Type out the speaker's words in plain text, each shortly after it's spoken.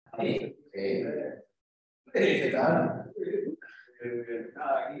Ahí. ¿Qué tal?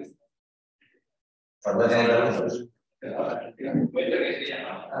 ¿Cuándo tenemos los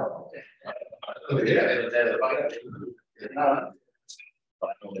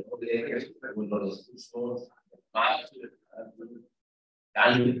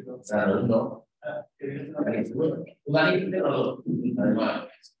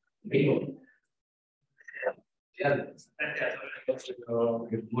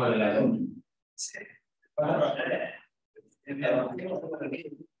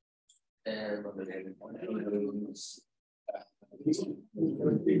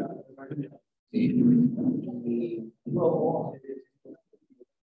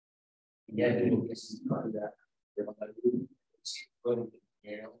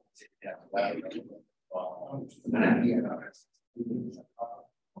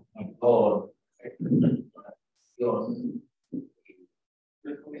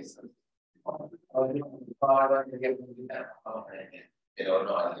pero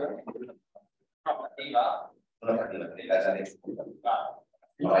no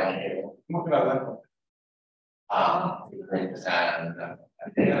 ¿cómo que la blanco?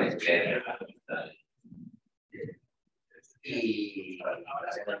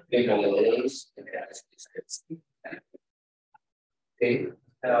 Y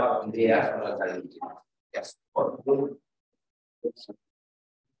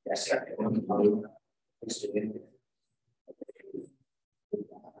ya sea como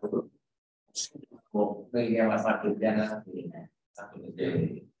una idea más martesiana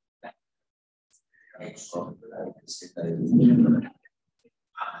de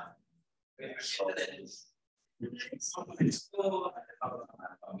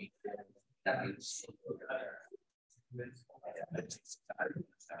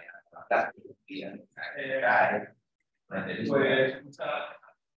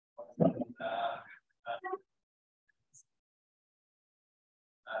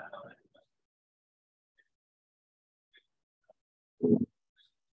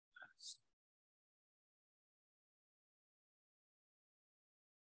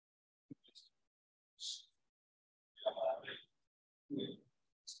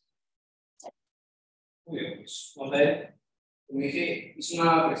Muy bien, pues vamos a ver. Como dije, hice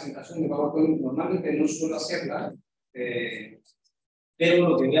una presentación de PowerPoint, normalmente no suelo hacerla, pero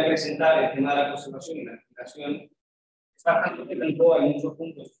lo que voy a presentar, el tema de la conservación y la aplicación, es bastante técnico, hay muchos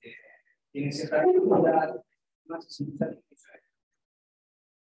puntos que tienen cierta dificultad, más significativa.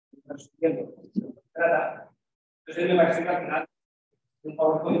 Entonces me parece que al final un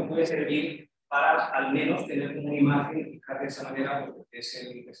PowerPoint puede servir para al menos tener como una imagen y fijar de esa manera lo que es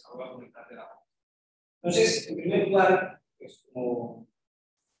el desarrollo documental de la web. Entonces, en primer lugar, pues como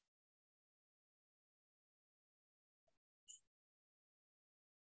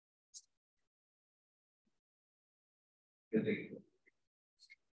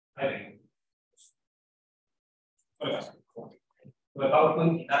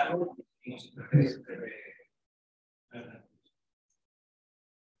PowerPoint quitarlo y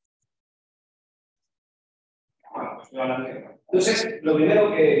entonces, lo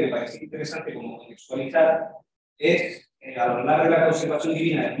primero que me parece interesante como contextualizar es hablar de la conservación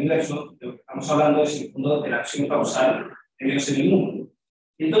divina del universo. De lo que estamos hablando es el fondo de la acción causal de Dios en el mundo.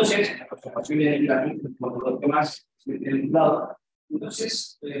 Entonces, la conservación divina por los temas del lado.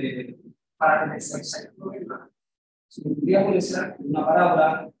 Entonces, para contextualizar el problema, si me pudiera poner una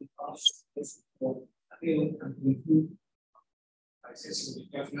parábola, parece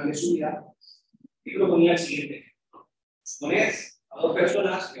que al final de su vida, y lo ponía el siguiente. Suponed a dos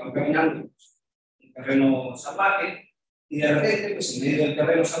personas que van caminando en un terreno salvaje y de repente, pues en medio del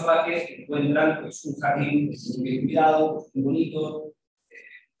terreno salvaje encuentran pues, un jardín muy bien cuidado, muy bonito, un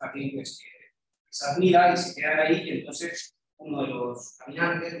jardín pues, que se admira y se quedan ahí, y entonces uno de los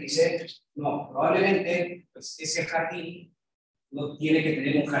caminantes dice, no, probablemente pues, ese jardín no tiene que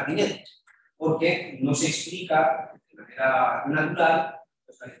tener un jardinero, porque no se explica de manera natural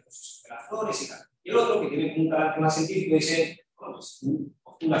pues, la disposición de las flores y tal. Y el otro, que tiene un carácter más científico, dice, bueno, pues tú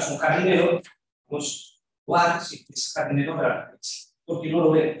postulas un jardinero, pues, ¿cuál si es jardinero realmente? Porque no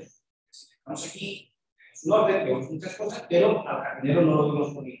lo vemos. Estamos aquí, tenemos un orden, vemos muchas cosas, pero al jardinero no lo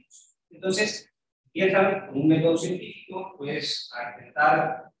vemos bonito. Entonces, empiezan con un método científico, pues, a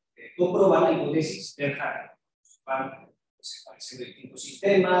intentar comprobar la hipótesis del jardín. Pues, aparecen distintos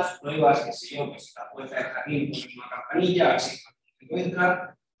sistemas, pruebas, qué sé yo, pues la puerta del jardín con una campanilla, a ver si se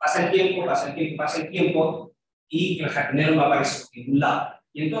encuentra. Pasa el tiempo, pasa el tiempo, pasa el tiempo, y el jardinero no aparece por ningún lado.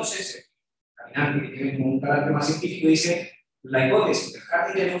 Y entonces, el caminante que tiene un carácter más científico dice, la hipótesis del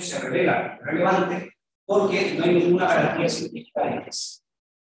jardinero se revela relevante porque no hay ninguna garantía científica de eso.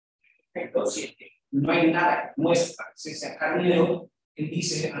 perfecto, si no hay nada que muestra que sea jardinero, él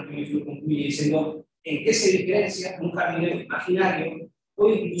dice, Antonio Fiu concluye diciendo, ¿en qué se diferencia un jardinero imaginario o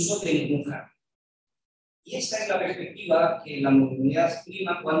incluso de ningún jardín? Y esta es la perspectiva que la modernidad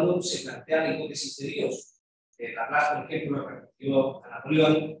prima cuando se plantea la hipótesis de Dios. Laplace, por ejemplo, lo repitió a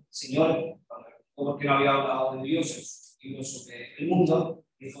Napoleón, señor, cuando por qué no había hablado de Dios en sus libros sobre el mundo,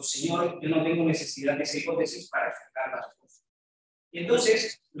 dijo, señor, yo no tengo necesidad de esa hipótesis para explicar las cosas. Y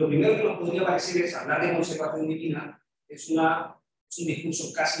entonces, lo primero que nos podría parecer es hablar de conservación divina, es un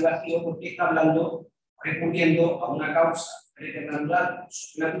discurso casi vacío porque está hablando, recurriendo a una causa preternatural,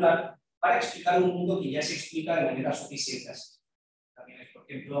 sobrenatural, para explicar un mundo que ya se explica de manera suficiente. También es, por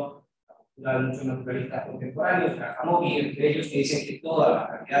ejemplo, la postura de muchos naturalistas contemporáneos, Graham y entre ellos, que dicen que todas las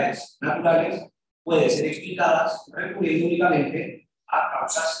realidades naturales pueden ser explicadas recurriendo únicamente a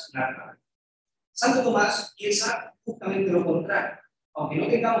causas naturales. Santo Tomás piensa justamente lo contrario. Aunque no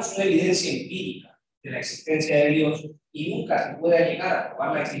tengamos una evidencia empírica de la existencia de Dios y nunca se pueda llegar a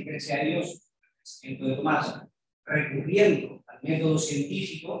probar la existencia de Dios, el pensamiento de Tomás, recurriendo al método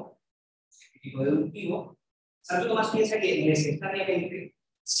científico deductivo, Santo Tomás piensa que necesariamente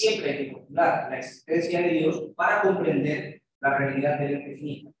siempre hay que postular la existencia de Dios para comprender la realidad del ente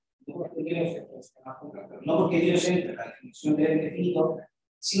finito. No porque Dios entre en la definición del ente finito,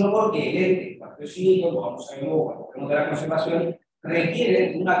 sino porque el ente, cuando es finito, lo vamos a ver luego cuando hablemos de la conservación,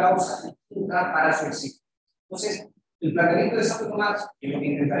 requiere una causa distinta para su existencia. Entonces, el planteamiento de Santo Tomás, que es lo que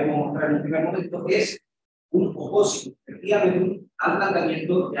intentaremos mostrar en un primer momento, es un opósito, efectivamente, al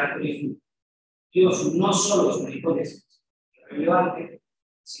planteamiento de Antonio Fiu. Dios no solo es una hipótesis relevante,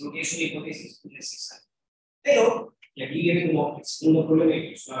 sino que es una hipótesis necesaria. Pero, y aquí viene como el segundo problema,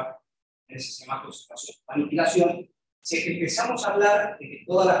 que es una se llama conservación o aniquilación, si es que empezamos a hablar de que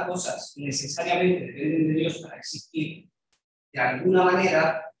todas las cosas necesariamente dependen de Dios para existir, de alguna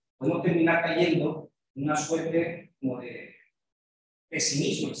manera podemos terminar cayendo en una suerte como de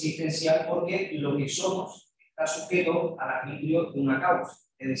pesimismo existencial, porque lo que somos está sujeto al arbitrio de una causa.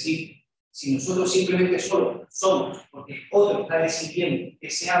 Es decir, si nosotros simplemente solo somos porque otro está decidiendo que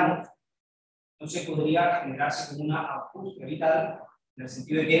seamos, entonces podría generarse como una angustia vital, en el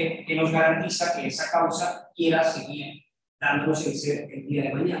sentido de que nos garantiza que esa causa quiera seguir dándonos el ser el día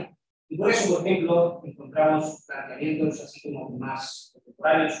de mañana. Y por eso, por ejemplo, encontramos planteamientos así como más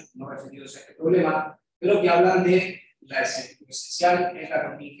contemporáneos, no referidos a este problema, pero que hablan de lo esencial es la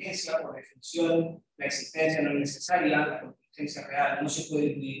contingencia, por definición, la existencia no es necesaria, la contingencia real no se puede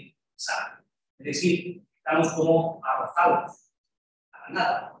vivir sana. Es decir, estamos como arrojados a la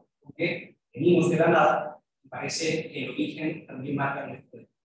nada, porque venimos de la nada y parece que el origen también marca nuestro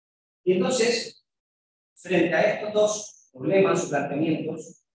destino. Y entonces, frente a estos dos problemas o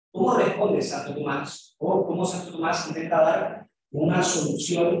planteamientos, ¿cómo responde Santo Tomás? O cómo Santo Tomás intenta dar una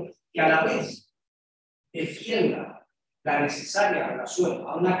solución que a la vez defienda la necesaria relación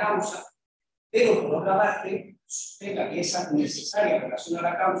a una causa, pero por otra parte sostenga que esa necesaria relación a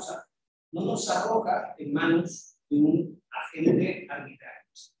la causa no nos arroja en manos de un agente arbitrario?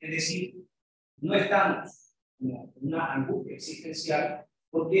 Es decir, no estamos como una angustia existencial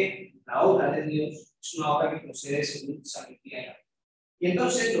porque la obra de Dios es una obra que procede según sabiduría. Y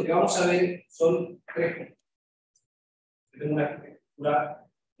entonces lo que vamos a ver son tres puntos. Yo tengo una arquitectura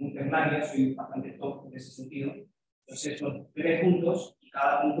internaria, soy bastante top en ese sentido. Entonces son tres puntos y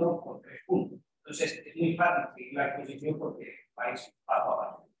cada punto con tres puntos. Entonces es muy fácil seguir la exposición porque vais paso a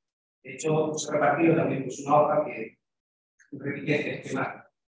paso. De hecho, os he repartido también una hoja que repite este esquema.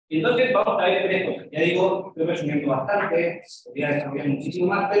 Y entonces vamos a ver tres cosas. Ya digo, estoy resumiendo bastante, podría desarrollar muchísimo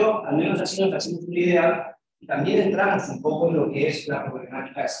más, pero al menos así nos hacemos una idea y también entramos un poco en lo que es la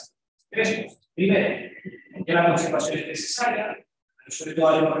problemática de esas tres cosas. Primero, que la conservación es necesaria, sobre todo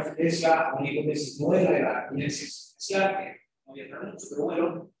haremos referencia a una hipótesis moderna de la conciencia existencial, que no voy a entrar mucho, pero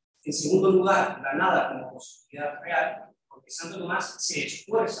bueno. En segundo lugar, la nada como posibilidad real, porque Santo Tomás se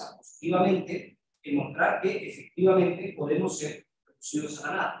esfuerza positivamente en mostrar que efectivamente podemos ser reducidos a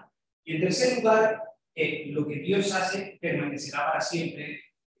la nada. Y en tercer lugar, lo que Dios hace permanecerá para siempre,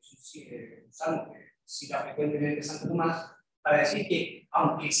 usando cita frecuentemente Santo Tomás, para decir que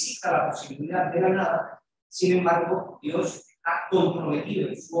aunque exista la posibilidad de la nada, sin embargo, Dios está comprometido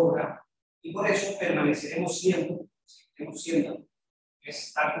en su obra y por eso permaneceremos siendo,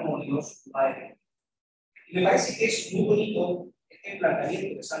 es tal como Dios va a decir. Y me parece que es muy bonito este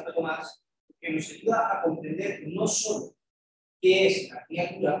planteamiento de Santo Tomás, que nos ayuda a comprender no solo qué es la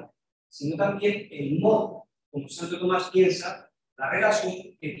criatura, sino también el modo como Santo Tomás piensa la relación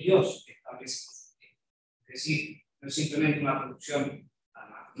que Dios establece con su vida. Es decir, no es simplemente una producción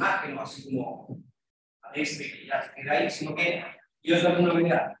a margen o así como a este que ya queda ahí, sino que Dios de alguna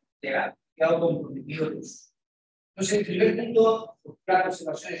manera quedado comprometido el uso. Entonces, el primer punto, la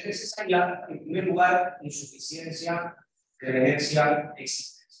conservación es necesaria, en primer lugar, insuficiencia, reverencia,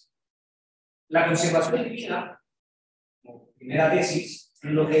 existencia. La conservación divina, como primera tesis,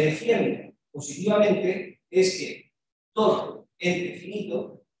 lo que defiende positivamente es que todo ente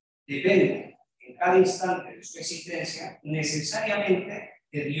finito depende en cada instante de su existencia necesariamente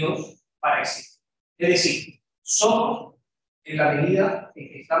de Dios para existir. Es decir, somos en la medida en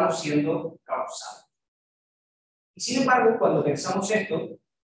que estamos siendo causados. Y sin embargo, cuando pensamos esto,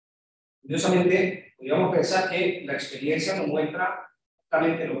 curiosamente, podríamos pensar que la experiencia nos muestra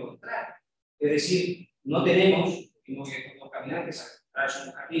justamente lo contrario. Es decir, no tenemos, como que los caminantes a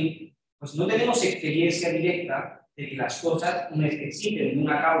un jardín, pues no tenemos experiencia directa de que las cosas necesiten de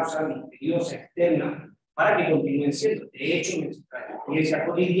una causa misteriosa externa para que continúen siendo. De hecho, nuestra experiencia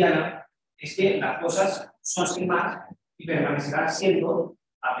cotidiana es que las cosas son sin más y permanecerán siendo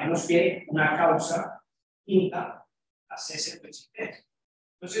a menos que una causa quinta a cese de existencia.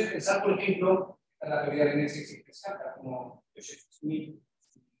 Entonces, pensar, por ejemplo, en la teoría de inercia existencial, como Joseph Smith,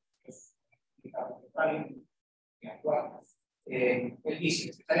 él dice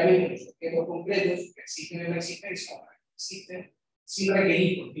necesariamente los objetos concretos que existen en la existencia o que existen sin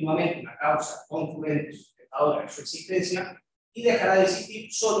requerir continuamente una causa concurrente sujetadora de su existencia y dejará de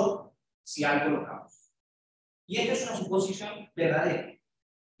existir solo si algo lo causa. Y esta es una suposición verdadera.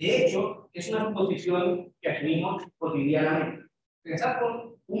 De hecho, es una suposición que asumimos cotidianamente. Pensad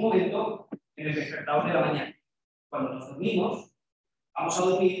por un momento en el despertador de la mañana. Cuando nos dormimos, vamos a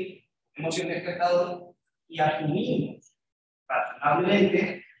dormir, tenemos el despertador y asumimos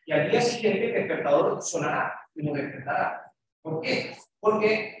razonablemente y al día siguiente el despertador sonará y nos despertará. ¿Por qué?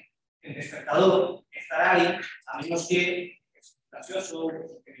 Porque el despertador estará ahí a menos que es gracioso,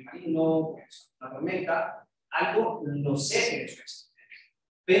 que es marino, que es una tormenta, algo no cese de su existencia.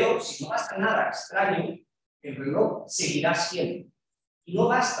 Pero si no pasa nada extraño, el reloj seguirá siendo. Y no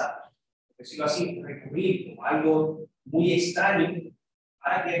basta, por decirlo así, recurrir como algo muy extraño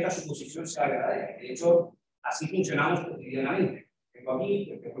para que esta suposición sea verdadera. De hecho, así funcionamos cotidianamente. Tengo a mí,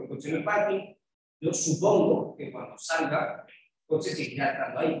 que tengo el coche en el parking, yo supongo que cuando salga, el coche seguirá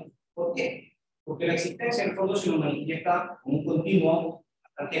estando ahí. ¿Por qué? Porque la existencia en el fondo se nos manifiesta como un continuo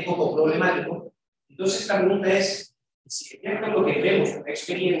bastante poco problemático. Entonces, la pregunta es, si es cierto lo que vemos en la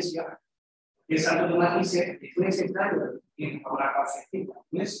experiencia, que Santo Tomás dice que no es necesario que una causa externa,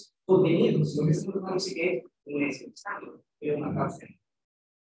 no es contenido, sino que Santo Tomás dice que es necesario que una causa externa.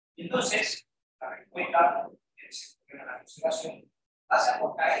 Entonces, la respuesta de la conservación pasa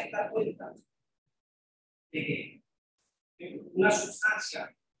por caer en la cuenta de que una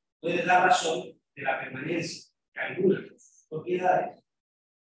sustancia puede dar razón de la permanencia de algunas de sus propiedades,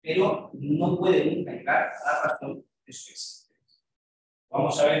 pero no puede nunca llegar a dar razón de su existencia.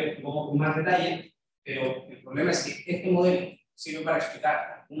 Vamos a ver luego con más detalle, pero el problema es que este modelo sirve para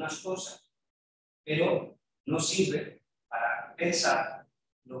explicar algunas cosas, pero no sirve para pensar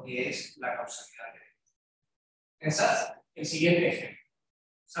lo que es la causalidad de Dios. Pensad el siguiente ejemplo.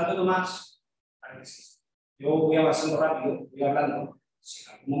 Santo Tomás, yo voy avanzando rápido, voy hablando, si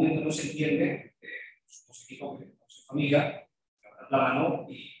en algún momento no se entiende, somos equipo, somos familia, levantad la mano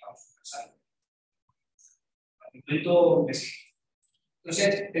y vamos a pensar. Al momento me sigue.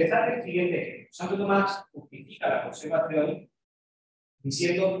 Entonces, pensad el siguiente ejemplo. Santo Tomás justifica la conservación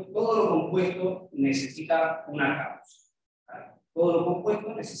diciendo todo lo compuesto necesita una causa. ¿Vale? Todo lo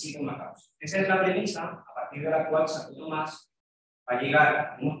compuesto necesita una causa. Esa es la premisa a partir de la cual Santo Tomás va a llegar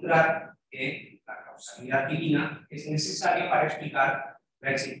a mostrar que la causalidad divina es necesaria para explicar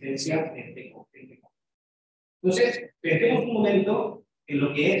la existencia de este concepto. Entonces, pensemos un momento en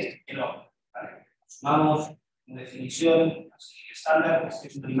lo que es el hombre. ¿Vale? Sumamos una definición así estándar, que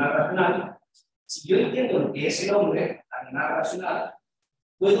es un animal racional. Si yo entiendo lo que es el hombre, animal racional,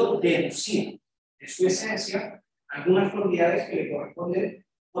 puedo deducir de su esencia algunas propiedades que le corresponden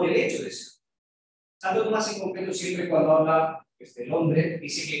por el hecho de ser. Santo Tomás en concreto siempre cuando habla del hombre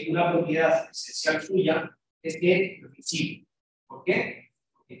dice que una propiedad esencial suya es que es visible. ¿Por qué?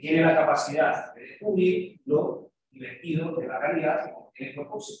 Porque tiene la capacidad de descubrir lo divertido de la realidad que como tiene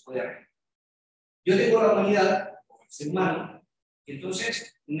cuerpo se puede ver. Yo tengo la humanidad como el ser humano y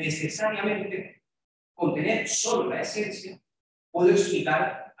entonces necesariamente con tener solo la esencia puedo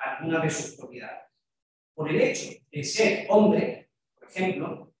explicar alguna de sus propiedades. Por el hecho de ser hombre, por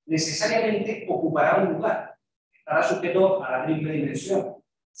ejemplo, necesariamente ocupará un lugar. Estará sujeto a la triple dimensión.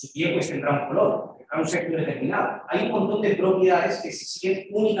 Su pie pues tendrá un color, tendrá un sexo determinado. Hay un montón de propiedades que se siguen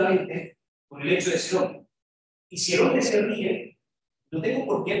únicamente por el hecho de ser hombre. Y si el hombre se ríe, no tengo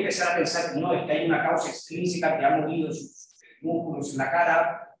por qué empezar a pensar que no, es que hay una causa extrínseca que ha movido sus músculos en la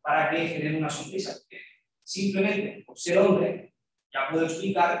cara, para que genere una sonrisa, porque simplemente por ser hombre ya puedo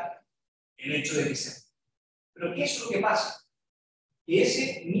explicar el hecho de que sea. Pero ¿qué es lo que pasa? Que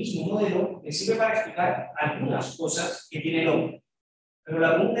ese mismo modelo me sirve para explicar algunas cosas que tiene el hombre. Pero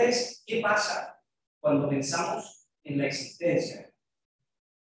la pregunta es, ¿qué pasa cuando pensamos en la existencia?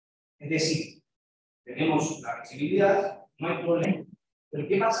 Es decir, tenemos la visibilidad, no hay problema. Pero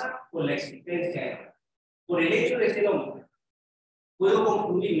 ¿qué pasa con la existencia? Por el hecho de ser hombre, ¿puedo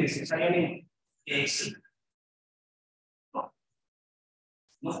concluir necesariamente que existe? No,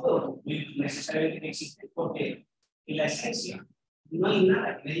 no puedo concluir necesariamente que existe, porque en la esencia no hay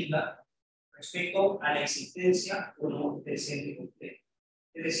nada que me diga respecto a la existencia o no del ser completo.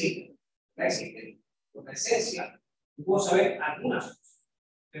 Es decir, la existencia, por la esencia, puedo saber algunas cosas,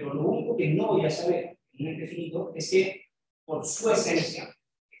 pero lo único que no voy a saber en un definido es que por su esencia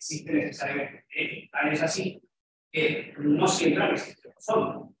existe necesariamente. Tal es así que no siempre han existido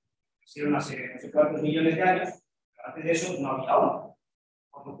personas. Existieron hace no sé cuántos millones de años, pero antes de eso no había uno.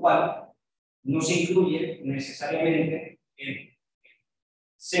 Por lo cual, no se incluye necesariamente el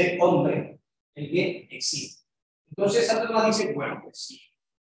ser hombre el que existe. Entonces, Santo Tomás dice, bueno, pues sí,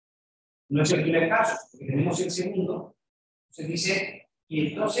 no es el primer caso, porque tenemos el segundo, se dice, y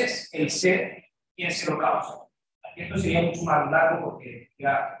entonces el ser, ¿quién se lo causa? Aquí esto sería mucho más largo porque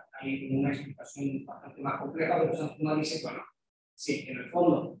ya hay una explicación bastante más compleja, pero Santo Tomás dice, bueno, si en el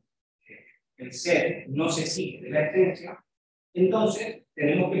fondo el ser no se sigue de la esencia, entonces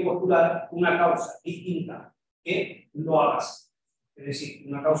tenemos que postular una causa distinta que lo haga así. Es decir,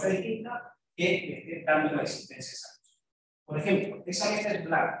 una causa distinta que esté dando la existencia exacta. Por ejemplo, esa mesa es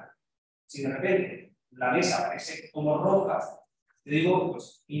blanca. Si de repente la mesa parece como roja, te digo,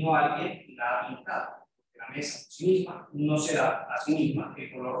 pues vino alguien y la ha pintado. Porque la mesa por sí misma no se da a sí misma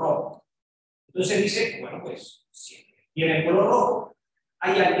el color rojo. Entonces dice, bueno, pues si tiene el color rojo,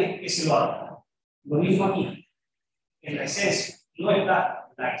 hay alguien que se lo ha dado. Lo mismo aquí. En la esencia no está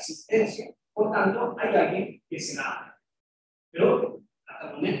la existencia, por tanto, hay alguien que se la da. Pero hasta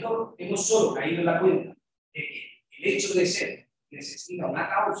el momento hemos solo caído en la cuenta de que el hecho de ser necesita una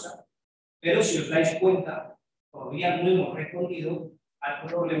causa, pero si os dais cuenta, todavía no hemos respondido al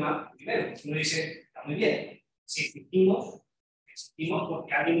problema primero. Uno dice, está muy bien, si existimos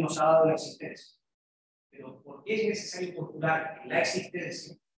porque alguien nos ha dado la existencia. Pero ¿por qué es necesario postular que la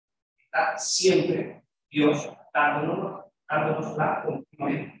existencia está siempre Dios dándonosla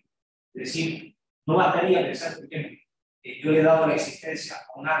continuamente? Es decir, no bastaría pensar, por ejemplo, que yo le he dado la existencia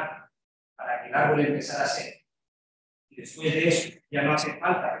a un árbol para que el árbol empezara a ser, y después de eso ya no hace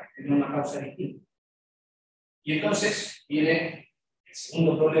falta tener una causa distinta. Y entonces viene el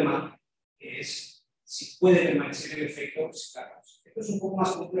segundo problema, que es si puede permanecer el efecto sin la causa. Esto es un poco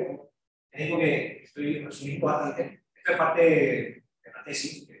más complejo. Te digo que estoy resumiendo bastante. Esta es parte de la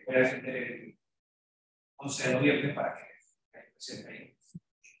tesis que voy a defender el 11 de noviembre para que presente ahí.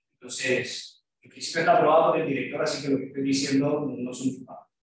 Entonces, en principio está aprobado por el director, así que lo que estoy diciendo no es un chupado.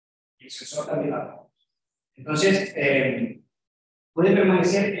 Y el sensor también lo aprobado. Entonces, puede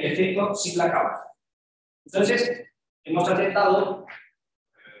permanecer el efecto sin la causa. Entonces, hemos aceptado,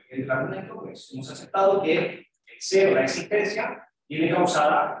 en el argumento, pues, hemos aceptado que el ser o la existencia viene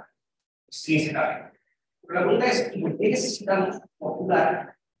causada extrínsecamente. Pero la pregunta es, ¿por qué necesitamos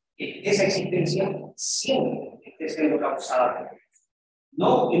postular que esa existencia siempre esté siendo causada?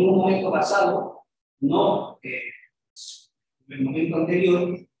 No en un momento pasado, no en el momento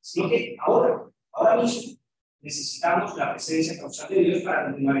anterior, sino que ahora mismo necesitamos la presencia causal de Dios para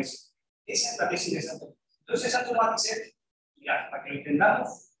continuar eso. Esa es la tesis de Santo Tomás. Entonces, Santo Tomás dice, mira, para que lo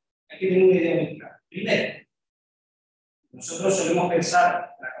entendamos, hay que tener una idea muy clara. Primero, nosotros solemos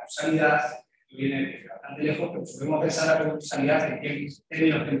pensar la causalidad, que viene bastante lejos, pero solemos pensar la causalidad en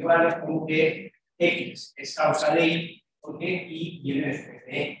términos temporales como que X es causa de Y, porque Y viene después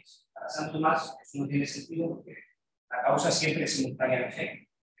de X. Para Santo Tomás eso no tiene sentido porque la causa siempre es simultánea al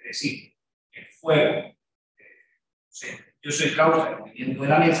efecto. Es decir, el fuego, yo soy causa del movimiento de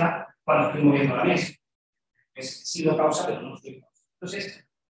la mesa cuando estoy moviendo la mesa. Es sido causa, pero no soy causa. Entonces,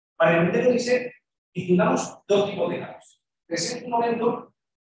 para entenderlo, dice, distingamos dos tipos de causas. Presente un momento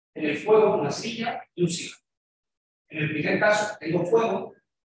en el fuego una silla y un cigarro. En el primer caso, tengo fuego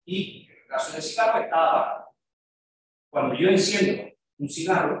y en el caso del cigarro está apagado. Cuando yo enciendo un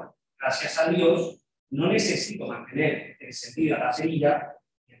cigarro, gracias a Dios, no necesito mantener encendida la cerilla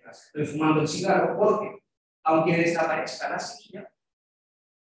mientras estoy fumando el cigarro, porque aunque desaparezca la cerilla,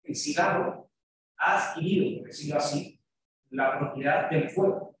 el cigarro ha adquirido, por decirlo así, la propiedad del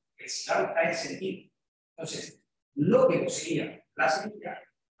fuego. El cigarro está encendido. Entonces, lo que poseía la cerilla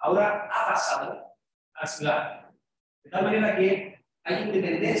ahora ha pasado al cigarro. De tal manera que hay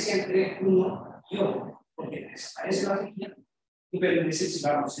independencia entre uno y otro, porque desaparece la semilla y permanece el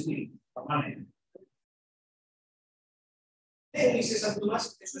cigarro encendido, normalmente. Pero dice Santo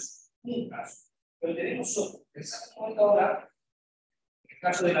Tomás, eso es un caso, pero tenemos otro. Pensamos un momento ahora el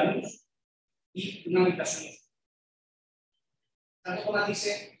caso de la luz y una habitación oscura. Santo Tomás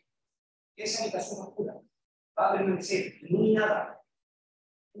dice que esa habitación oscura va a permanecer iluminada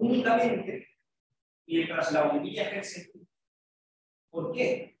únicamente mientras la bombilla ejerce. ¿Por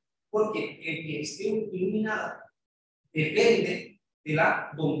qué? Porque el que esté iluminada depende de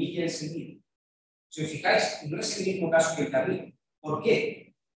la bombilla encendida. Si os fijáis, no es el mismo caso que el de arriba. ¿Por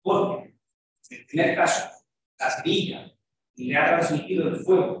qué? Porque en el primer caso, la cerilla le ha transmitido el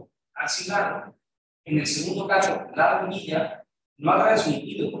fuego al cigarro. En el segundo caso, la bombilla no ha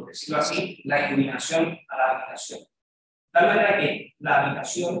transmitido, por decirlo así, la iluminación a la habitación. De tal manera que la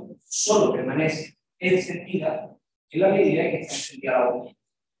habitación solo permanece encendida en la medida en que está encendida la bombilla.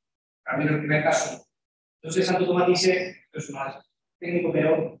 También en el primer caso. Entonces, Santo Tomás dice, es más técnico,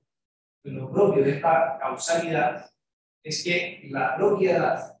 pero lo propio de esta causalidad es que la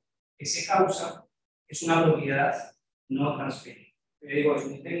propiedad que se causa es una propiedad no transferible. Yo digo, es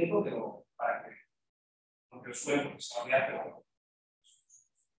muy técnico, pero para que no te suene, porque se va a olvidar, pero...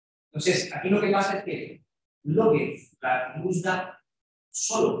 Entonces, aquí lo que pasa es que lo que la luz da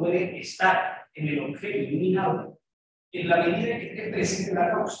solo puede estar en el objeto iluminado en la medida en que esté presente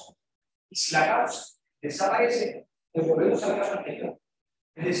la causa. Y si la causa desaparece, pues volvemos al caso anterior.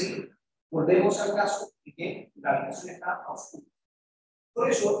 Es decir, volvemos al caso de que la habitación está a oscuro. Por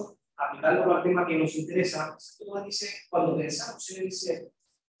eso, aplicándolo al tema que nos interesa, Santo Tomás dice, cuando pensamos en el ser,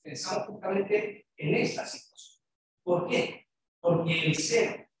 pensamos justamente en esta situación. ¿Por qué? Porque el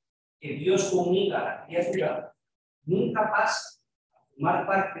ser que Dios comunica a la criatura nunca pasa a formar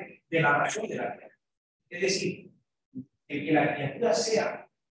parte de la razón de la criatura. Es decir, el que la criatura sea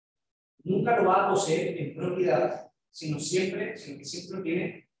nunca lo va a poseer en propiedad, sino que siempre lo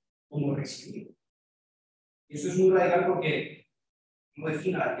tiene como recibido. Y eso es muy radical porque no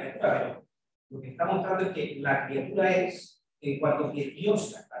define a la criatura, pero lo que está mostrando es que la criatura es en cuanto que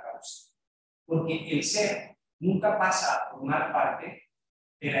Dios la causa. Porque el ser nunca pasa a formar parte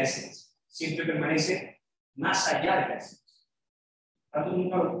de la esencia, siempre permanece más allá de la esencia. Por tanto,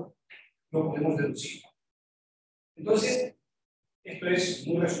 nunca lo podemos deducir. Entonces, esto es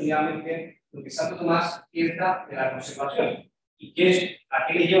muy resumidamente lo que Santo Tomás piensa de la conservación. ¿Y qué es, a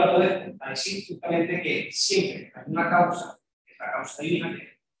qué le lleva todo esto? A decir justamente que siempre hay una causa, que es la causa divina,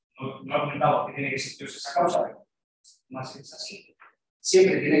 que no ha comentado que tiene que existir esa causa, pero más es así.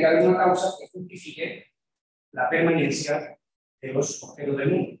 Siempre tiene que haber una causa que justifique la permanencia de los objetos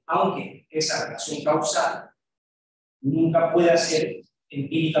del mundo, aunque esa relación causal nunca pueda ser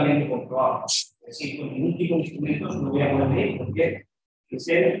empíricamente comprobable. Es decir, con ningún tipo de instrumentos no voy a poder medir, porque el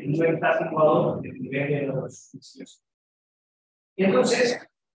ser no está situado en el nivel de los principios. Y entonces,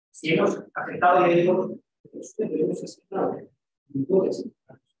 si hemos aceptado y digo, debemos aceptar la hipótesis,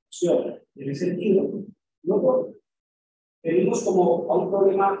 la construcción del sentido, luego venimos como a un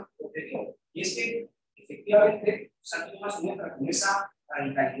problema objetivo. Y es que, efectivamente, Santo Tomás muestra con esa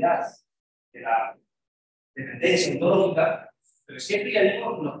radicalidad de la dependencia ontológica, pero siempre ya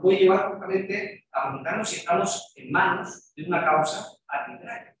digo, nos puede llevar justamente a preguntarnos si estamos en manos de una causa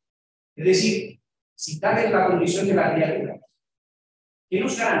arbitraria. Es decir, si tal es la condición de la criatura, ¿qué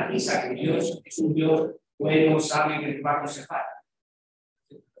nos garantiza que Dios es un Dios bueno, sabio y que va a conservar?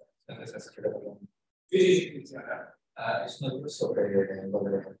 Sí. Es un libro sobre lo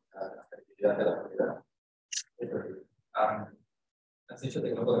de la fertilidad de la propiedad. Has dicho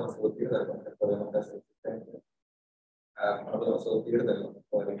que no podemos deducir del concepto de ondas de existencia. No podemos deducir del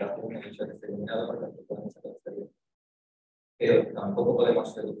concepto de vibración, el hecho de que esté iluminado, porque no podemos hacer exterior. Pero tampoco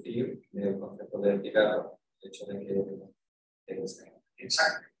podemos deducir del concepto de cigarro, el hecho de que esté.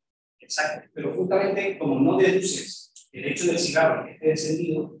 Exacto. Pero justamente como no deduces el hecho del cigarro que esté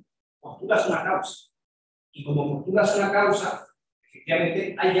encendido, postulas una causa. Y como postulas una causa,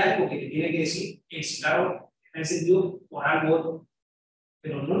 efectivamente hay algo que te tiene que decir que el cigarro está encendido por algo otro.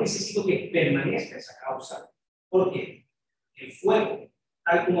 Pero no necesito que permanezca esa causa, porque el fuego,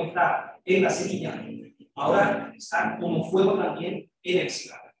 tal como está en la semilla, ahora está como fuego también en el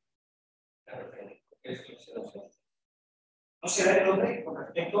cigarro. No será el nombre con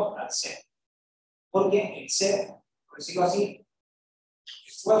respecto al ser. Porque el ser, por decirlo así,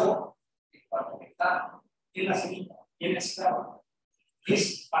 el fuego, cuando está en la semilla y en el cigarro,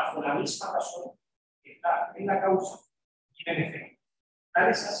 es bajo la misma razón que está en la causa y en el efecto. Tal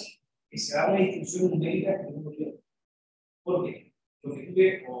es así que se da una distinción numérica que no quiero. Porque lo que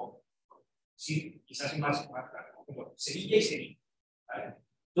tuve, o sí, quizás es más claro, semilla y semilla. ¿vale?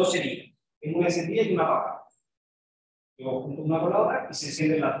 Dos cerillas, tengo una encendida y una apagada. Yo junto una con la otra y se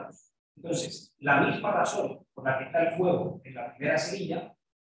encienden las dos. Entonces, la misma razón por la que está el fuego en la primera cerilla,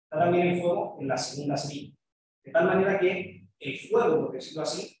 está también el fuego en la segunda cerilla. De tal manera que el fuego, por decirlo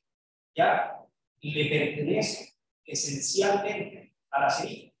así, ya le pertenece esencialmente a la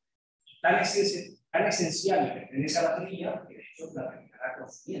cerilla. Tan esencial le pertenece a la cerilla que de hecho la terminará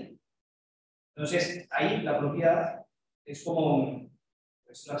consumiendo. Entonces, ahí la propiedad es como,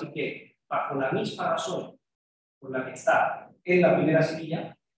 pues, así que bajo la misma razón por la que está en la primera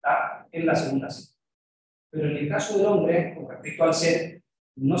cerilla, está en la segunda cerilla. Pero en el caso del hombre, con respecto al ser,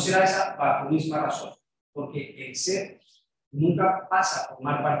 no será esa bajo misma razón, porque el ser nunca pasa a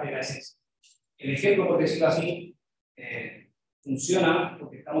formar parte de la esencia. El ejemplo, por decirlo así, funciona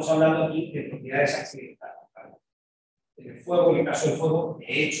porque estamos hablando aquí de propiedades accidentales. ¿Vale? El fuego, en el caso del fuego,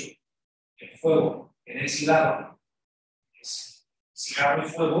 de hecho, el fuego en el cigarro es cigarro y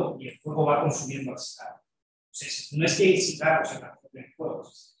fuego, y el fuego va consumiendo al cigarro. Entonces, no es que el cigarro se transforme en fuego,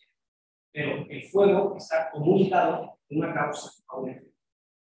 pero el fuego está comunicado de una causa a un efecto.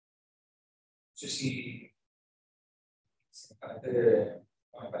 No sé si... Me parece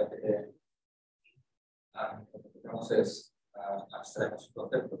que lo que tenemos es abstraemos un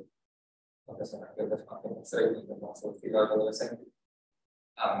concepto. Entonces, en aquel despacio abstracto intentamos solucionar algo adolescente.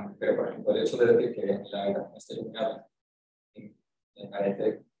 Pero, por ejemplo, el hecho de decir que la habitación está iluminada me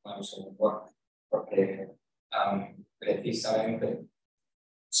parece, bueno, bueno, porque precisamente...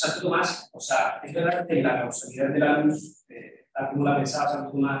 Santo Tomás, o sea, es verdad que la causalidad de la luz, tal como la pensaba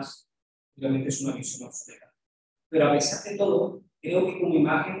Santo Tomás, obviamente es una visión obsoleta. Pero a pesar de todo, creo que como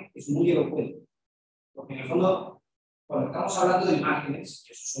imagen es muy elocuente. Porque en el fondo, cuando estamos hablando de imágenes,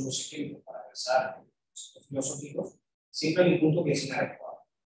 y esos son los ejemplos para pensar en los filosóficos, siempre hay un punto que es inadecuado.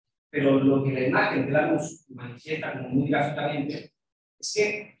 Pero lo que la imagen de la luz manifiesta como muy gráficamente es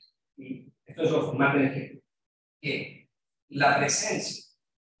que, y esto es lo formal del ejemplo, que la presencia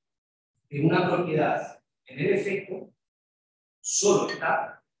de una propiedad en el efecto solo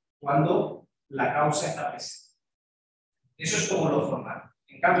está cuando la causa está presente. Eso es como lo formal.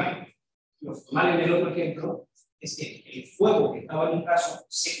 En cambio, lo formal en el otro ejemplo es que el fuego que estaba en un caso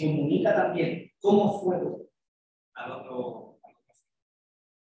se comunica también como fuego al otro.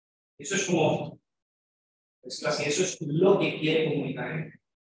 Eso es como, eso es lo que quiere comunicar.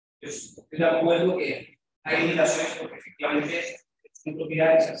 Yo estoy de acuerdo que hay limitaciones porque efectivamente son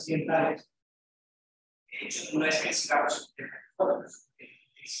propiedades accidentales. De hecho, una vez que el cigarro se convierte en fuego,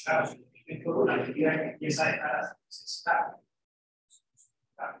 el cigarro se convierte en fuego, la medida que empieza a dejar de necesitar.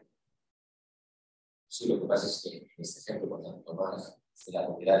 Sí, lo que pasa es que en este ejemplo, por tanto, más de la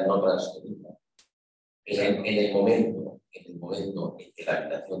propiedad no transferida, en el momento en que la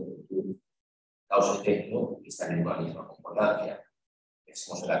habitación de luz causa efecto, está en la misma concordancia.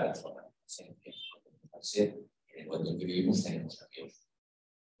 Pensemos en la persona. En el momento en que vivimos tenemos a Dios.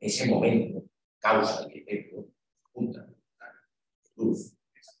 Ese momento, causa y efecto, juntan. Luz.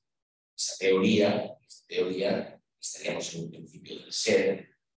 Esa teoría, estaríamos en un principio del ser,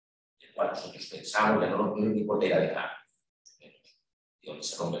 el cual nosotros pensamos, ya no ni poder dejar, donde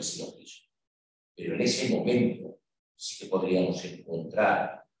se rompe el silogismo. Pero en ese momento sí que podríamos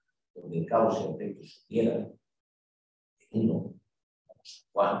encontrar donde causa y efecto supieran en uno, vamos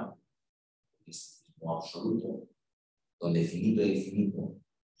a Juan, que es el mismo absoluto, donde finito y infinito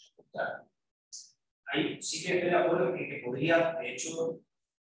se juntaron. Ahí sí que estoy de acuerdo que podría, de hecho,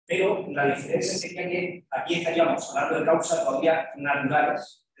 pero la diferencia sería que aquí estaríamos hablando de causas todavía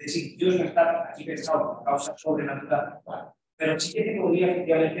naturales. Es decir, Dios no está aquí pensado por causas sobrenaturales, pero sí que podría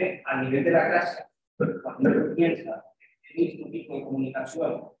efectivamente, a nivel de la clase, cuando uno piensa en el mismo tipo de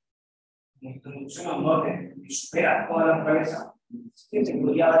comunicación, como introducción a un orden que supera toda la naturaleza, que se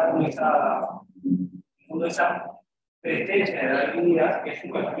podría dar con esa presencia de la divinidad que es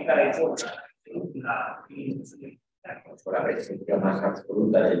una práctica de hecho la Por la presencia más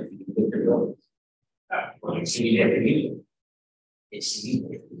absoluta del infinito, pero porque sí es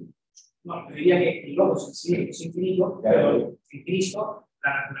civil. No, yo diría que el logos en sí es infinito, pero en Cristo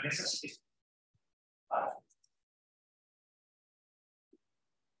la naturaleza sí es. ¿Vale?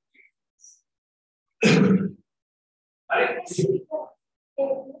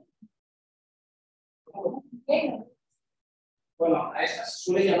 Bueno, a esta se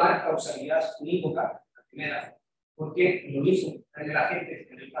suele llamar causalidad unívoca, la primera, porque lo mismo en el agente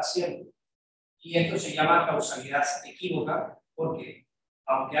que en el paciente. Y esto se llama causalidad equívoca, porque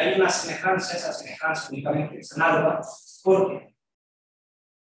aunque hay una semejanza, esa semejanza únicamente es análoga, porque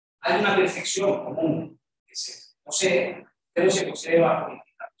hay una perfección común que se posee, pero se posee bajo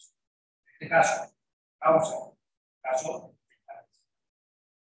indicadores. En este caso, causa, caso,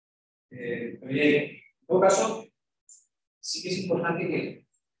 En todo caso, sí que es importante que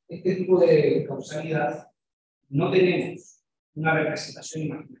este tipo de causalidad no tenemos una representación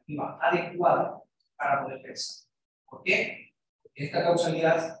imaginativa adecuada para poder pensar. ¿Por qué? Porque esta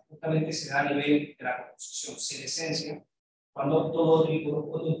causalidad justamente se da a nivel de la composición, se esencia cuando todo otro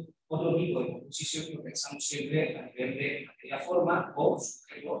tipo de composición lo pensamos siempre a nivel de materia-forma o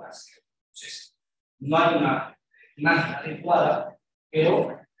sujeto a ser. Entonces, no hay una imagen adecuada,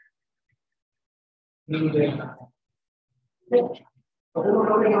 pero no lo tenemos. Por un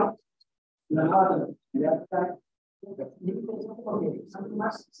problema, la nueva tecnología porque Santo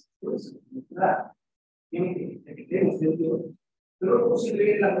Tomás tiene que tenemos dentro, pero luego siempre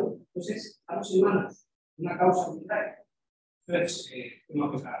viene la luz. Entonces, estamos en manos de una causa unitaria. Entonces,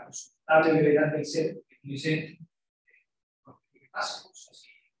 una cosa, la brevedad del ser, que dice, ¿qué pasa? Pues,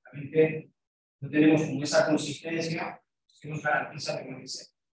 realmente no tenemos como esa consistencia que nos garantiza que no hay ser.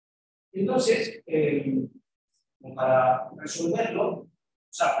 Entonces, como para resolverlo, o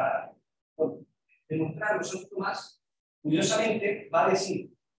sea, para demostrarlo Santo Tomás, curiosamente va a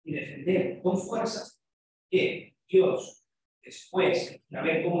decir y defender con fuerza que Dios, después de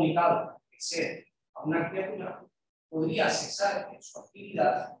haber comunicado el ser a una criatura, podría cesar en su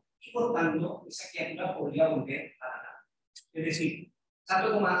actividad y por tanto esa criatura podría volver a la nada. Es decir,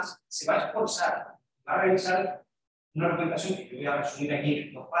 Santo Tomás se va a esforzar, va a realizar una argumentación que yo voy a resumir aquí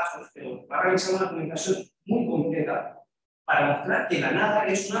en 2 pasos, pero va a realizar una argumentación muy concreta para mostrar que la nada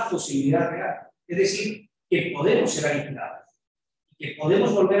es una posibilidad real. Es decir, que podemos ser aniquilados y que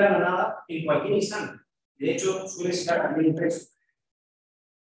podemos volver a la nada en cualquier instante. De hecho, suele citar también un texto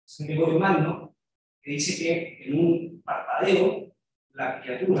San Gregorio Magno, que dice que en un parpadeo la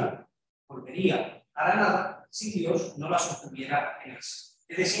criatura volvería a la nada si Dios no la sostuviera en el ser.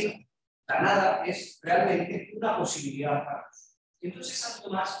 Es decir, la nada es realmente una posibilidad para nosotros. Entonces, Santo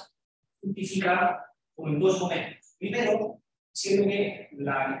Tomás justifica como en 2 momentos. Primero, siendo que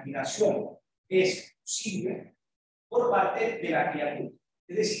la aniquilación es posible por parte de la criatura.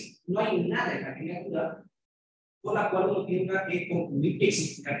 Es decir, no hay nada en la criatura con la cual uno tenga que concluir que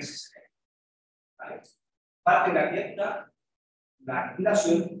existirá ese ser. ¿Vale? Parte de la criatura, la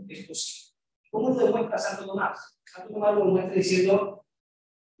aniquilación es posible. ¿Cómo lo demuestra Santo Tomás? Santo Tomás lo demuestra diciendo,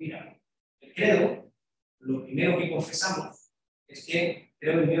 mira, el credo, lo primero que confesamos es que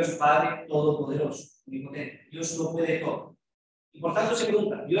creo en Dios Padre Todopoderoso, omnipotente. Dios lo puede todo. Y por tanto se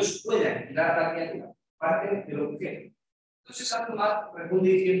pregunta, ¿Dios puede aniquilar a la criatura? Parte de lo que quiere. Entonces Santo Tomás responde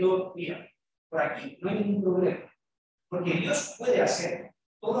diciendo, mira, por aquí no hay ningún problema, porque Dios puede hacer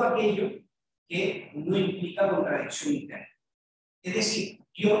todo aquello que no implica contradicción interna. Es decir,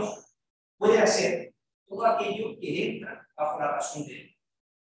 Dios puede hacer todo aquello que entra bajo la razón de Él.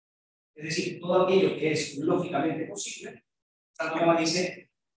 Es decir, todo aquello que es lógicamente posible, Santo Tomás dice,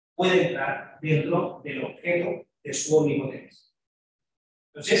 puede entrar dentro del objeto de su omnipotencia.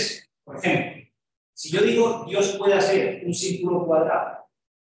 Entonces, por ejemplo, si yo digo Dios puede hacer un círculo cuadrado,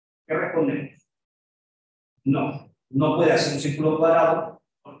 ¿qué respondemos? No, no puede hacer un círculo cuadrado.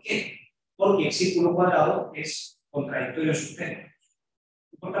 ¿Por qué? Porque el círculo cuadrado es contradictorio en sus términos.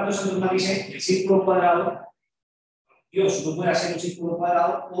 Por tanto, Santo Tomás dice que el círculo cuadrado, Dios no puede hacer un círculo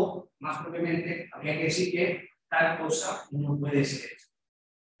cuadrado, o más propiamente, habría que decir que tal cosa no puede ser eso.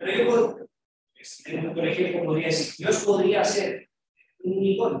 Pero yo puedo, por ejemplo, podría decir, Dios podría hacer un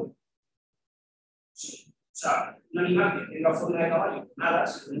unicornio. Sí. O sea, un animal que tenga forma de caballo, nada,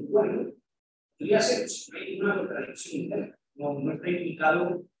 sino un cuerno, podría ser, si no hay ninguna contradicción interna. No está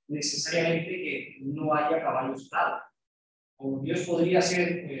implicado necesariamente que no haya caballos nada. O Dios podría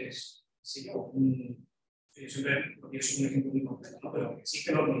ser, pues, sé yo, siempre porque es un ejemplo muy completo, ¿no? Pero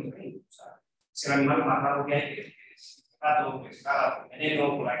existen los ornitorrincos. O sea, es el animal más raro que hay, que es el gato, que es por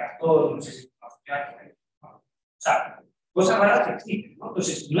veneno, por la castor, no sé si es ¿no? O sea, cosas raras que existen, ¿no?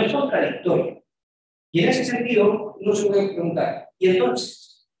 Entonces, no es contradictorio. Y en ese sentido, uno se puede preguntar, y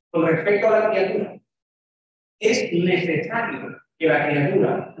entonces, con respecto a la criatura, ¿es necesario que la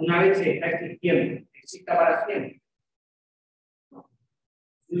criatura, una vez que está existiendo, exista para siempre? No.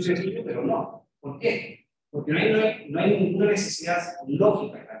 Es muy sencillo, pero no. ¿Por qué? Porque no hay ninguna necesidad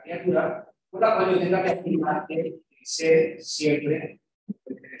lógica en la criatura por la cual yo tenga que afirmar que el ser siempre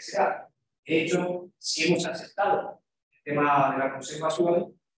pertenecerá. De hecho, si hemos aceptado el tema de la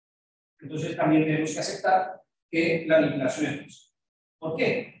conservación, entonces también tenemos que aceptar que la aniquilación es posible. ¿Por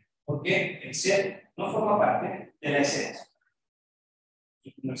qué? Porque el ser no forma parte de la esencia.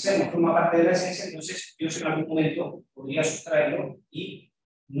 Y como el ser no forma parte de la esencia, entonces Dios en algún momento podría sustraerlo y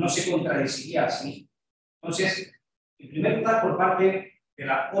no se contradeciría a sí mismo. Entonces, en primer lugar, por parte de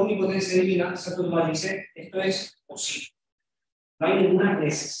la omnipotencia divina, Santo Tomás dice, esto es posible. No hay ninguna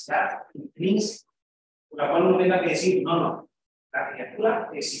necesidad intrínseca por la cual uno tenga que decir, no, la criatura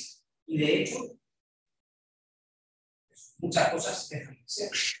existe. Y de hecho, muchas cosas dejan de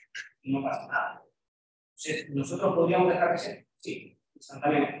ser y no pasa nada. Entonces, ¿nosotros podríamos dejar de ser? Sí,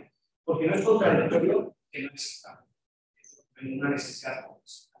 instantáneamente. Porque no es contradictorio que no exista. No hay ninguna necesidad.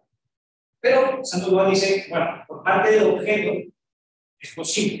 Pero Santo Tomás dice, bueno, por parte del objeto es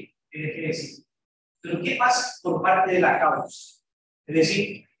posible que deje de existir. Pero ¿qué pasa por parte de la causa? Es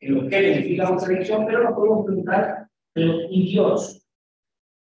decir, el objeto implica contradicción, pero nos podemos preguntar, pero ¿y Dios?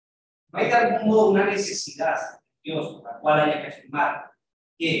 ¿No hay de algún modo una necesidad de Dios por la cual haya que afirmar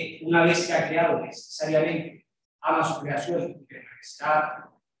que una vez que ha creado necesariamente ama su creación y permanecerá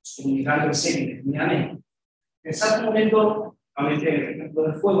comunicando el ser indefinidamente? Pensad un momento, nuevamente en el ejemplo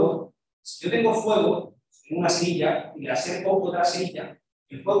del fuego. Si yo tengo fuego en una cerilla y le acerco otra cerilla,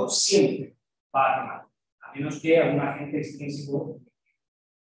 el fuego siempre va a quemar, a menos que alguna agente extrínseco.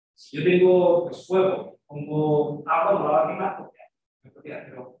 Si yo tengo pues, fuego, pongo agua, no la va a quemar porque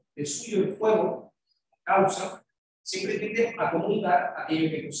pero el suyo, el fuego, la causa, siempre tiende a comunicar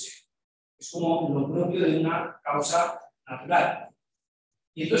aquello que posee. Es como lo propio de una causa natural.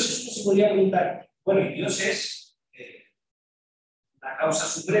 Y entonces uno se podría preguntar, bueno, y Dios es la causa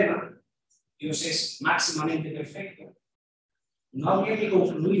suprema, Dios es máximamente perfecto. No habría que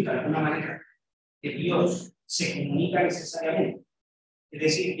concluir de alguna manera que Dios se comunica necesariamente. Es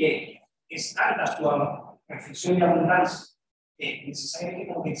decir, que es tanta su perfección y abundancia que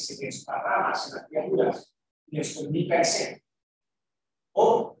necesariamente como que se desparrama en las criaturas y les comunica el ser.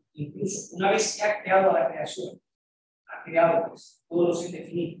 O incluso, una vez que ha creado la creación, ha creado pues, todos los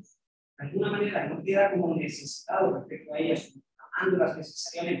indefinidos, de alguna manera no queda como necesitado respecto a ellas, amándolas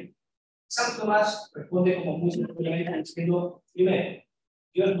necesariamente. Santo Tomás responde como muy sencillamente diciendo, primero,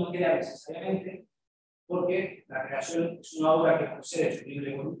 Dios no crea necesariamente porque la creación es una obra que posee su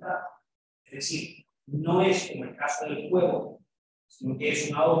libre voluntad, es decir, no es como el caso del fuego, sino que es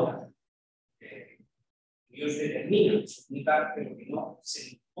una obra que Dios determina, significa pero que no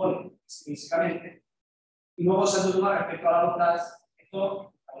se impone explícitamente. Y luego Santo Tomás respecto a la voluntad,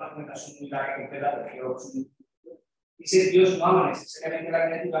 esto es una argumentación muy larga y completa, porque yo dice Dios no ama necesariamente la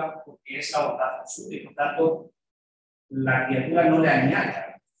criatura porque es la voluntad absoluta y por tanto la criatura no le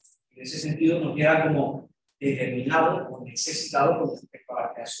añade. En ese sentido no queda como determinado o necesitado con respecto a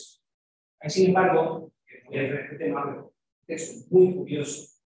la creación. Sin embargo, voy a ver este tema, pero un texto muy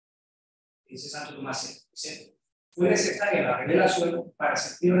curioso, dice Santo Tomás, dice, fue necesaria la revelación para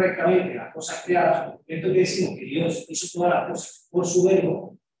sentir rectamente las cosas creadas, por cierto que decimos que Dios hizo todas las cosas por su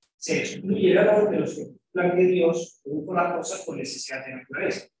verbo, se excluye el error de los que plan que Dios produjo las cosas por necesidad de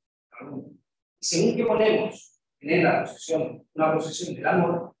naturaleza. Y según que ponemos en él una posesión del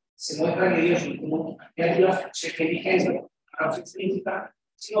amor, se muestra que Dios no como criaturas se inteligencia, una causa extrínseca,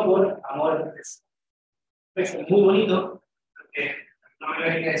 sino por amor de Jesús. Esto es muy bonito, porque no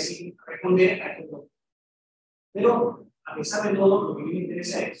me voy a decir responder a esto. Pero, a pesar de todo, lo que a mí me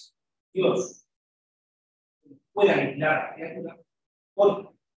interesa es Dios puede aniquilar a la criatura,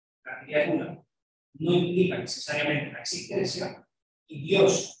 porque la criatura no implica necesariamente la existencia, y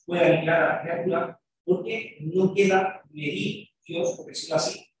Dios puede aniquilar a la criatura porque no queda medir Dios, por decirlo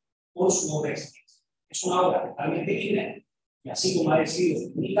así, por su obra existencia. Es una obra totalmente libre, y así como ha decidido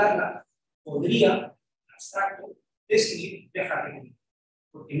comunicarla, podría, en abstracto, decidir dejar de comunicar,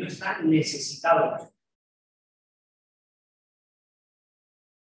 porque no está necesitado de la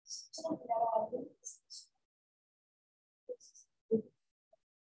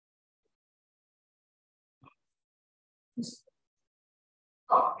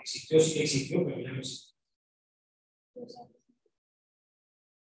no, existió, sí existió, pero ya no existe. O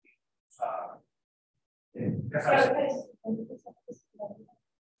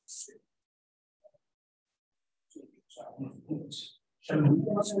sea,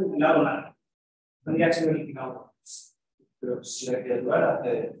 no se ha eliminado nada. Tendría que ser eliminado. Pero si la criatura la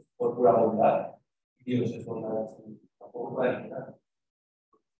hace por pura voluntad, Dios es voluntad, tampoco puede eliminar.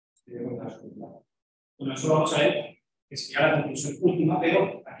 Bueno, eso vamos a ver, que sería la conclusión última,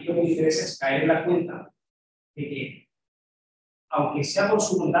 pero aquí lo que me interesa es caer en la cuenta de que, aunque sea por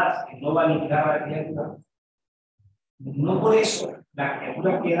su bondad que no va a aniquilar a la criatura, no por eso la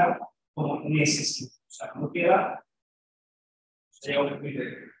criatura queda como necesidad. O sea, no queda.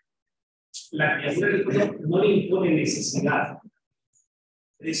 La criatura no le impone necesidad.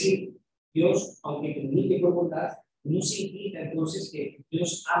 Es decir, Dios, aunque comunique por bondad, no significa entonces que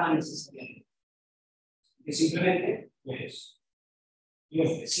Dios ama necesariamente. Que simplemente, pues,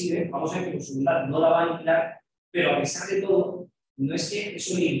 Dios decide, vamos a ver que por su bondad no la va a aniquilar, pero a pesar de todo, no es que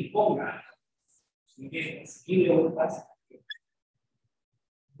eso le imponga, sino que por su libre voluntad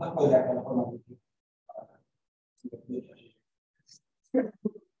más podría que la forma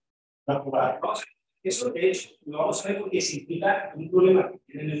eso, de hecho, lo vamos a ver porque se implica un problema que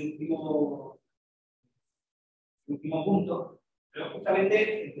tiene en el último punto, pero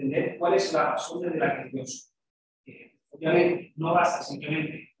justamente entender cuál es la razón de la que Dios. Obviamente, no basta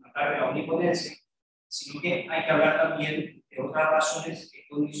simplemente hablar de la omnipotencia, sino que hay que hablar también de otras razones que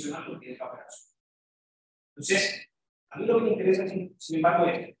condicionan lo que es la operación. Entonces, a mí lo que me interesa, sin embargo,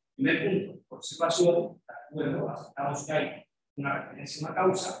 es, el primer punto, observación, de acuerdo, aceptamos que hay una referencia a una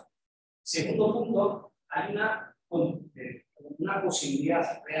causa. Segundo punto, hay una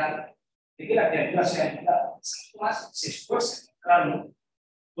posibilidad real de que la criatura sea ayudada. Santo Tomás se esfuerza en mostrarlo,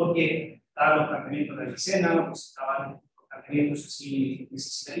 porque estaban los planteamientos de Avicena, pues estaban los planteamientos así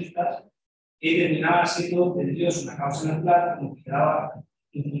necesitaristas, que terminaba siendo de Dios una causa natural, como que quedaba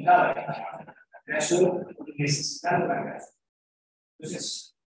implicada en la creación, necesitando la creación.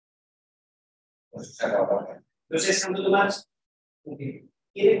 Entonces Santo Tomás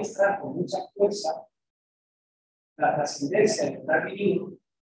quiere mostrar con mucha fuerza la trascendencia del poder divino,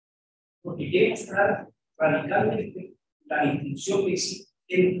 porque quiere mostrar radicalmente la distinción que existe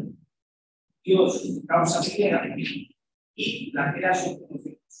entre Dios, causa primera, y la creación como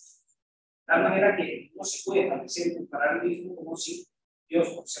efectos. De tal manera que no se puede establecer un paralelismo como si Dios,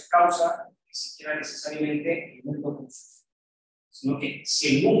 por ser causa, existiera necesariamente el mundo como su, sino que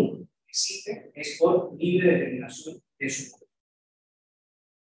si el mundo existe es por libre determinación de su poder.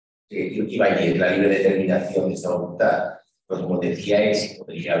 Iba a ir la libre determinación de esta voluntad, pues como decía,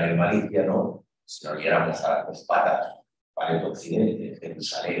 podría haber malicia, ¿no? Si nos viéramos a las dos patas para el occidente,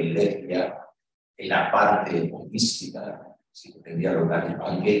 Jerusalén, Grecia, en la parte mística, si tendría lugar el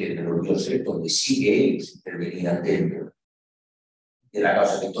banquete de los dioses, donde sí que ellos intervenían dentro de la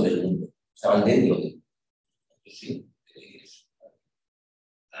causa de todo el mundo. Estaban dentro de sí,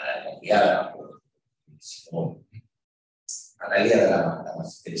 la guiada, la guiada la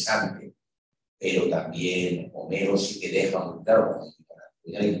más interesante, pero también Homero sí que deja muy claro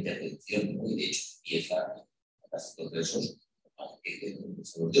la intervención, ¿no? Y de hecho empieza casi todos esos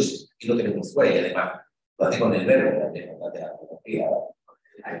los dioses. Aquí lo tenemos fuera y además lo hace con el verbo, la terapia.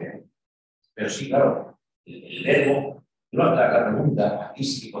 Pero sí, claro, el verbo, la pregunta aquí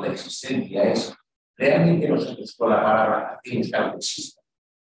sí con la existencia es, ¿realmente nosotros con la palabra hacemos que algo exista?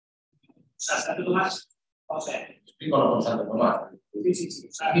 O sea, Santo Tomás, vamos a ver. Explícalo con Santo Tomás. Sí.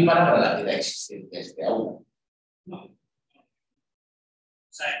 O sea, ¿qué palabra la que da existencia a este aula? No. O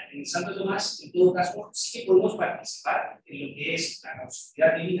sea, en Santo Tomás, en todo caso, sí que podemos participar en lo que es la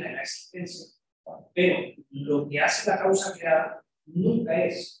causalidad divina de la existencia, pero lo que hace la causa creada nunca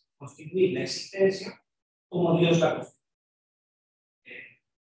es constituir la existencia como Dios la constituye.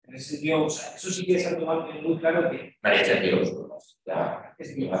 En ese sentido, o sea, eso sí que es Santo Tomás muy claro que María de Dios, ya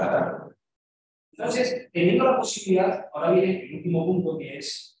es Dios. Entonces, teniendo la posibilidad, ahora viene el último punto que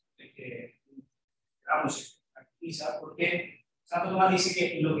es el que, digamos, caracteriza, porque Santo Tomás dice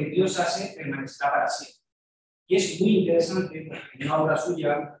que lo que Dios hace permanecerá para siempre. Y es muy interesante, porque en una obra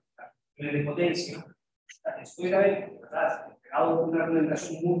suya, la de potencia, después de haber dado una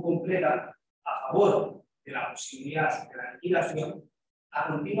argumentación muy completa a favor de la posibilidad de la aniquilación, a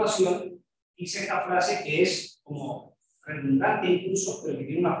continuación dice esta frase que es como redundante incluso, pero que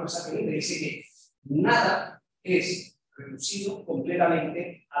tiene una fuerza tremenda, dice que nada es reducido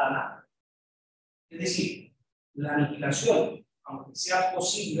completamente a la nada. Es decir, la aniquilación, aunque sea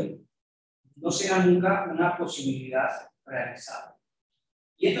posible, no será nunca una posibilidad realizada.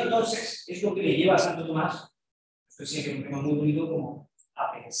 Y esto entonces es lo que le lleva a Santo Tomás, esto sí que es un tema muy bonito, como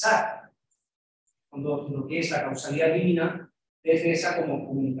a pensar cuando lo que es la causalidad divina desde esa como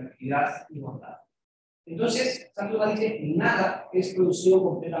comunicatividad y bondad. Entonces, Santo Tomás dice, nada es producido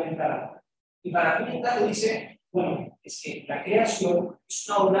completamente a la nada. Y para comentarlo dice, bueno, es que la creación es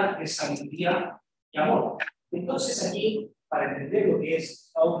una obra de sabiduría y amor. Entonces aquí, para entender lo que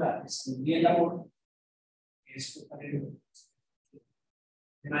es la obra de sabiduría y amor, es justamente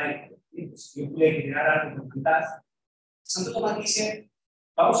yo pude generar algo con voluntad. Santo Tomás dice,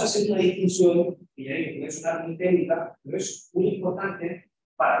 vamos a hacer una distinción, que ya digo, que es una muy técnica, pero es muy importante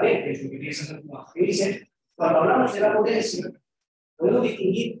para ver qué es lo que piensa Santo Tomás. Que dice, cuando hablamos de la potencia, podemos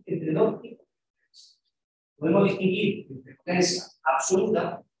distinguir entre dos tipos. Podemos distinguir entre potencia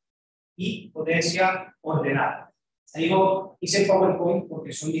absoluta y potencia ordenada. Digo, hice PowerPoint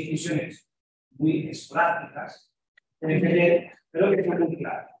porque son distinciones muy escolásticas, pero que están muy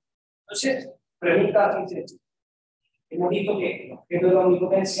claras. Entonces, pregunta, hemos visto que el objeto de la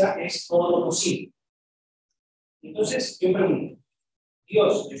omnipotencia es todo lo posible. Entonces, yo pregunto,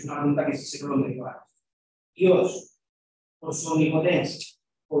 Dios, es una pregunta que se lo digo antes, Dios, por su omnipotencia,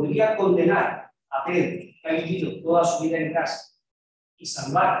 podría condenar a Pedro, que ha vivido toda su vida en casa, y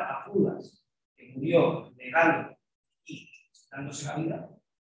salvar a Judas, que murió negando y dándose la vida?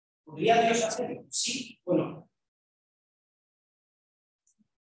 ¿Podría Dios hacerlo? Sí, bueno.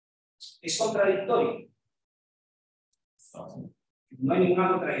 ¿Es contradictorio? No hay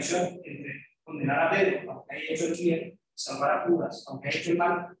ninguna contradicción entre condenar a Pedro, aunque haya hecho el bien, salvar a Judas, aunque haya hecho el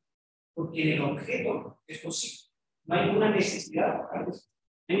mal, porque en el objeto es posible. No hay ninguna necesidad, ¿sabes?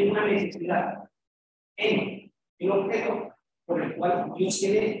 No hay ninguna necesidad en el objeto por el cual Dios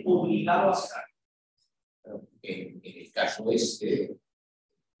quede obligado a hacer. En el caso este,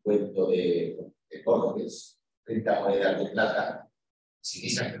 cuento de Borges, 30 monedas de plata, sin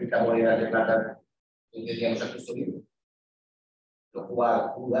esas 30 monedas de plata, tendríamos a Cristo vivo. Lo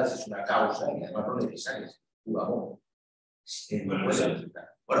cual Judas es una causa y además no necesaria, es puro amor.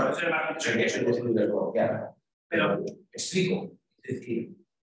 Bueno, eso es muy desbloqueada. Pero explico, es decir,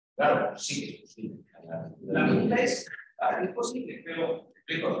 claro, sí que es posible. La pregunta es posible, pero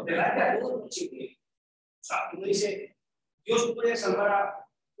explico, de verdad que a todos es posible. O sea, uno dice, Dios puede salvar a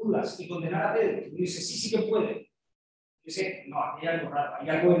Judas y condenar a Pedro. Y uno dice, sí, sí que puede. Y dice, no, aquí hay algo raro, hay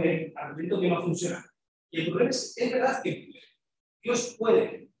algo en el argumento que no funciona. Y el problema es verdad que Dios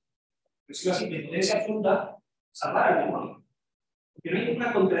puede, decirlo así, de potencia absoluta, salvar al demonio. Porque no hay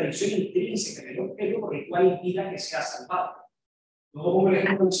ninguna contradicción intrínseca en el objeto por el cual impida que sea salvado. Luego pongo el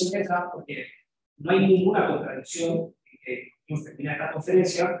ejemplo de cerveza, porque no hay ninguna contradicción en que nos termina esta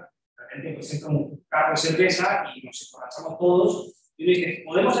conferencia, la gente pues entra un carro de cerveza y nos emborrachamos todos, y uno dice,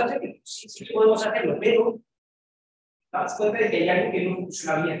 ¿podemos hacerlo? Sí, sí que podemos hacerlo, pero damos cuenta de que hay algo que no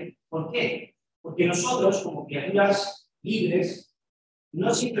funciona bien. ¿Por qué? Porque nosotros, como criaturas libres,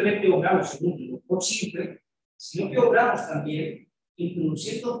 no simplemente obramos en un grupo simple, sino que obramos también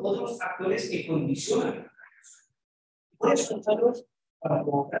introduciendo otros factores que condicionan la relación. Por eso nosotros, para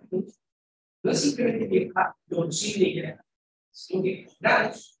obramos, no es simplemente que lo posible y crear, sino que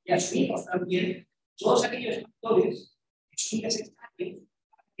obramos y asumimos también todos aquellos factores que son necesarios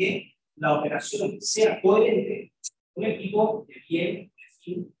para que la operación sea coherente con el tipo de bien, de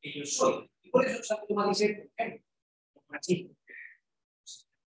fin que yo soy. Y por eso Santo Tomás dice, por ejemplo, así,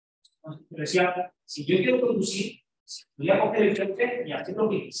 decía, si yo quiero conducir, voy a coger el frente y hacer lo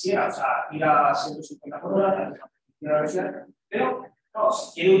que quisiera, o sea, ir a 150 por hora, pero no,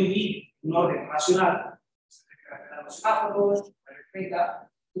 si quiero vivir un orden racional, los semáforos, respeta,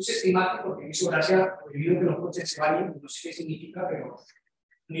 entonces temático, porque eso gracias por el que los coches se vayan, no sé qué significa, pero es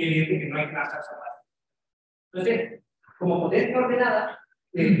muy evidente que no hay que gastar zapatos. Entonces, como potencia ordenada,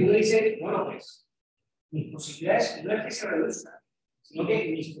 uno dice, bueno, pues, mis posibilidades no es que se reduzcan, sino que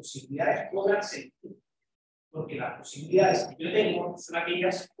mis posibilidades cobran sentido. Porque las posibilidades que yo tengo son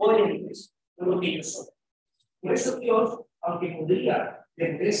aquellas coherentes con lo que yo soy. Por eso Dios, aunque podría de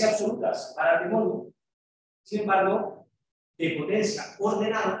potencia absoluta salvar al demonio, sin embargo, de potencia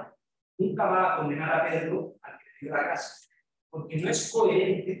ordenada, nunca va a condenar a Pedro al que le dio la casa, porque no es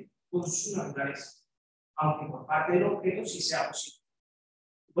coherente con su naturaleza, aunque por parte del objeto sí sea posible.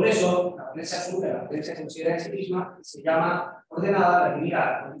 Por eso, la potencia absoluta, la potencia considerada en sí misma, se llama ordenada la divinidad,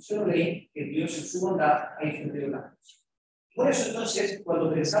 la condición de ley que Dios en su bondad ha influido en la cosa. Por eso, entonces,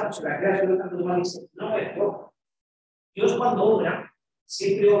 cuando pensamos en la creación de Santo Tomás, dice, no es poco. Dios, cuando obra,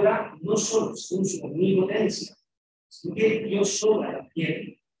 siempre obra no solo según su omnipotencia, sino que Dios obra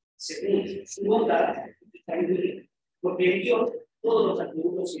también según su bondad, porque en Dios todos los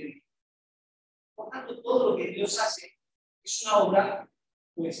atributos se ven. Por tanto, todo lo que Dios hace es una obra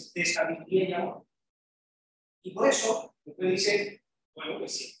pues de sabiduría y amor. Y por eso, después dice, bueno,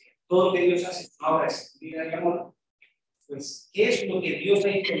 pues sí, todo lo que Dios hace es una obra de sabiduría y amor, pues, ¿qué es lo que Dios ha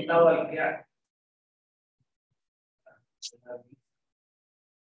intentado al crear?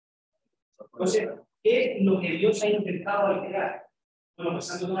 Entonces, ¿qué es lo que Dios ha intentado al crear? Bueno, pues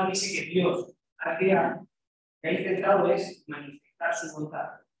Santo Tomás dice que Dios al crear, lo que ha intentado es manifestar su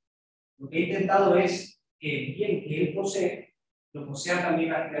bondad. Lo que ha intentado es que el bien que Él posee, lo posean también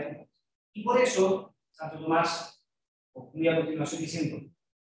las criaturas. Y por eso, Santo Tomás concluye a continuación diciendo,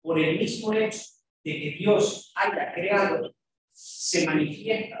 por el mismo hecho de que Dios haya creado, se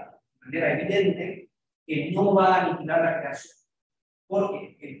manifiesta de manera evidente que no va a aniquilar la creación.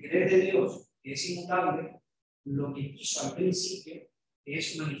 Porque el querer de Dios, que es inmutable, lo que quiso al principio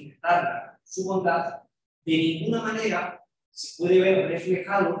es manifestar su bondad, de ninguna manera se puede ver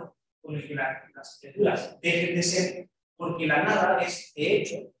reflejado con el que las criaturas dejen de ser, porque la nada es, de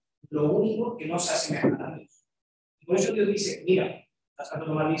hecho, lo único que no se asemeja a Dios. Y por eso Dios dice, mira, Santo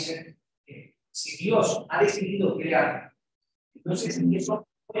Tomás dice que si Dios ha decidido crear, entonces eso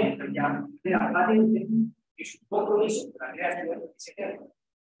puede ya queda patente que su compromiso con la creación es eterno.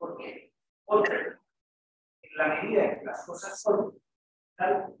 ¿Por qué? Porque en la medida en que las cosas son,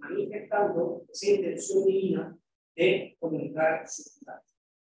 están manifestando esa intención divina de comunicar su verdad.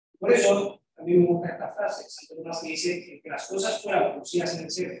 Por eso, también me gusta esta frase, Santo Tomás, que dice que las cosas fueran conocidas en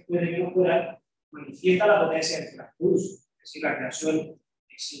el ser, puede que no fueran, manifiesta la potencia de la cruz, es decir, la creación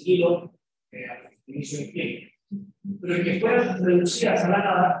extinguido al inicio del tiempo. Pero el que fueran reducidas a la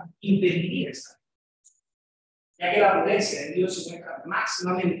nada impediría esta, ya que la potencia de Dios se muestra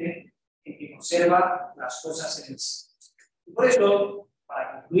máximamente en que conserva las cosas en el ser. Y por eso,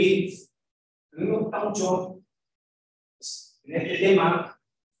 para concluir, a mí me gusta mucho en este tema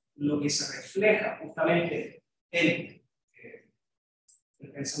lo que se refleja justamente en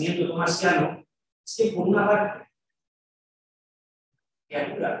el pensamiento tomasiano, es que por una parte,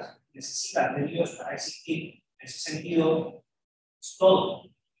 criaturas necesitan de Dios para existir. En ese sentido, es todo.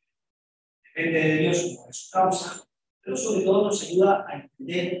 Depende de Dios como de su causa, pero sobre todo nos ayuda a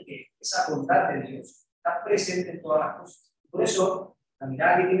entender que esa bondad de Dios está presente en todas las cosas. Por eso, la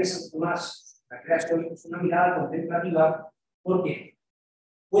mirada que tiene Santo Tomás, la creación, es una mirada contemplativa, porque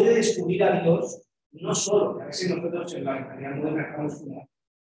puede descubrir a Dios no solo, que a veces nosotros en la mentalidad moderna estamos como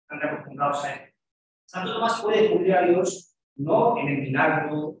tan acostumbrados a él. Santo Tomás puede descubrir a Dios no en el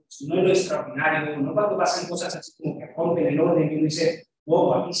milagro, no en lo extraordinario, no cuando pasan cosas así como que rompen el orden y uno dice,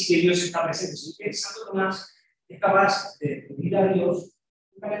 wow, aquí sí que Dios está presente, sino que Santo Tomás es capaz de descubrir a Dios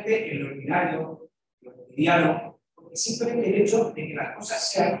justamente en lo ordinario, en lo cotidiano, porque simplemente el hecho de que las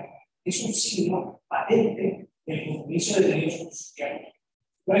cosas sean es un signo patente del compromiso de Dios con su tierra.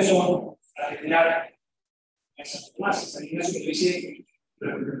 Por eso, para terminar, Santo Tomás, esa idea que yo hice,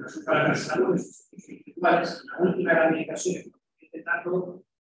 para las saludes espirituales, la última gran meditación, intentando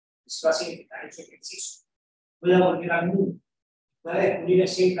es fácil que ha hecho ejercicio, pueda volver al mundo, pueda descubrir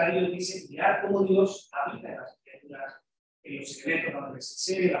ese cariño que dice, mirar cómo Dios habita en las criaturas, en los elementos donde se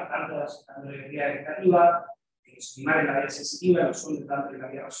cede, las plantas dando la vida vegetativa, en los animales la vida sensitiva, en los hombres dando la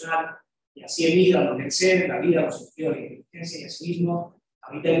vida racional, y así en vida, donde el ser, la vida, los sentidos de la inteligencia y así mismo,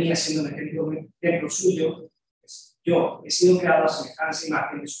 habita en mí haciendo un ejemplo suyo. Yo he sido creado a semejanza y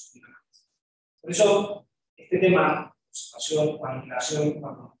imagen de su vida. Por eso, este tema, observación, cuantificación,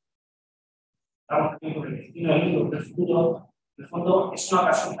 cuando estamos aquí con el destino del mundo, del futuro, en el fondo es una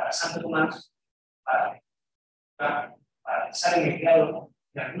ocasión para Santo Tomás para pensar en el creador,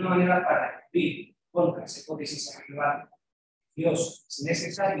 de alguna manera para descubrir contra esa hipótesis medieval. Dios es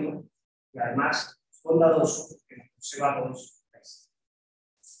necesario y además es bondadoso que nos conserva a todos.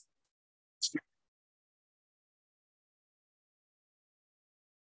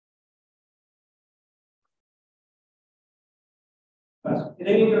 He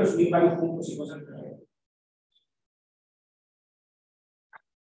tenido que resumir varios puntos y cosas que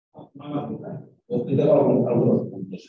no me apuntan. Yo tengo algunos.